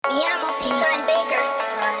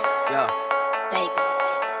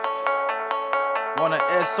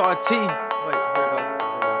SRT.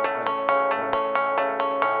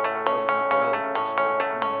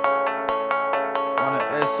 On the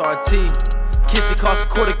SRT. Kiss it cost a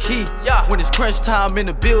quarter key. When it's crunch time and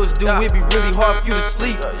the bills due, it be really hard for you to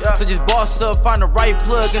sleep. So just boss up, find the right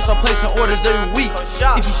plug, and start placing orders every week.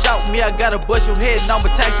 If you shout me, I gotta bust your head, and I'ma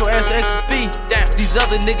tax your ass an extra fee. These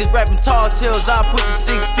other niggas rapping tall tales, I'll put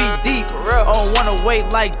you 6 feet deep. I don't wanna wait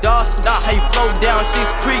like Dawson. How you float down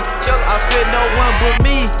Sheets Creek? I feel no one but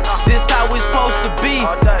me. This how it's supposed to be.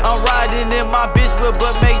 I'm riding in my bitch whip,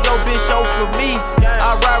 but make your bitch show for me.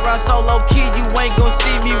 I ride around so low key, you ain't gon'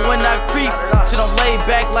 see me when I creep. Shit, I'm laid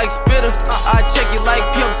back like Spitter. I check it like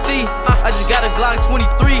Pimp C. I just got a Glock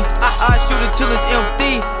 23. I shoot it till it's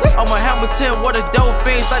empty. I'm a Hamilton, what a dope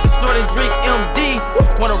fiends like to snort and drink MD.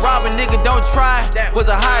 Wanna rob a nigga, don't try. Was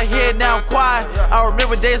a high head, now I'm quiet. I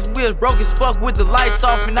remember days when we was broke as fuck with the lights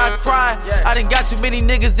off and I cried. I done got too many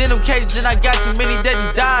niggas in them cages and I got too many that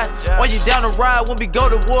done died. Why you down to ride when we go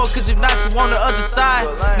to war? Cause if not, you on the other side.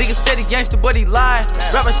 Nigga said he gangster, but he lied.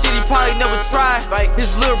 Rapper shit, he probably never tried.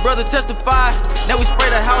 His little brother testified. Now we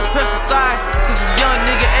spray the house pesticide. Since a young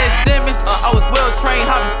nigga Ed Simmons, I was well trained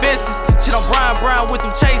hopping fences. Shit, I'm Brian Brown with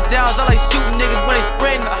them chase downs. I like shooting niggas when they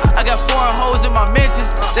sprinting. I got foreign hoes in my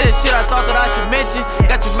mentions. That shit I thought that I should mention.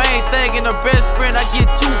 Got your main thing and her best friend. I get